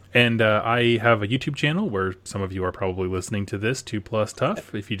 and I have a YouTube channel where some of you are probably listening to this, 2+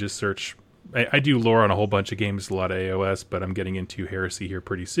 Tough. If you just search, I do lore on a whole bunch of games, a lot of AOS, but I'm getting into heresy here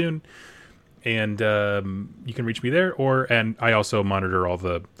pretty soon. And you can reach me there, and I also monitor all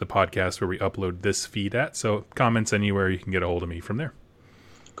the podcasts where we upload this feed at. So comments anywhere, you can get a hold of me from there.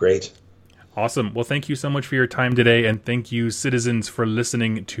 Great. Awesome. Well, thank you so much for your time today, and thank you, citizens, for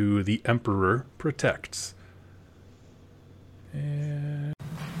listening to The Emperor Protects. And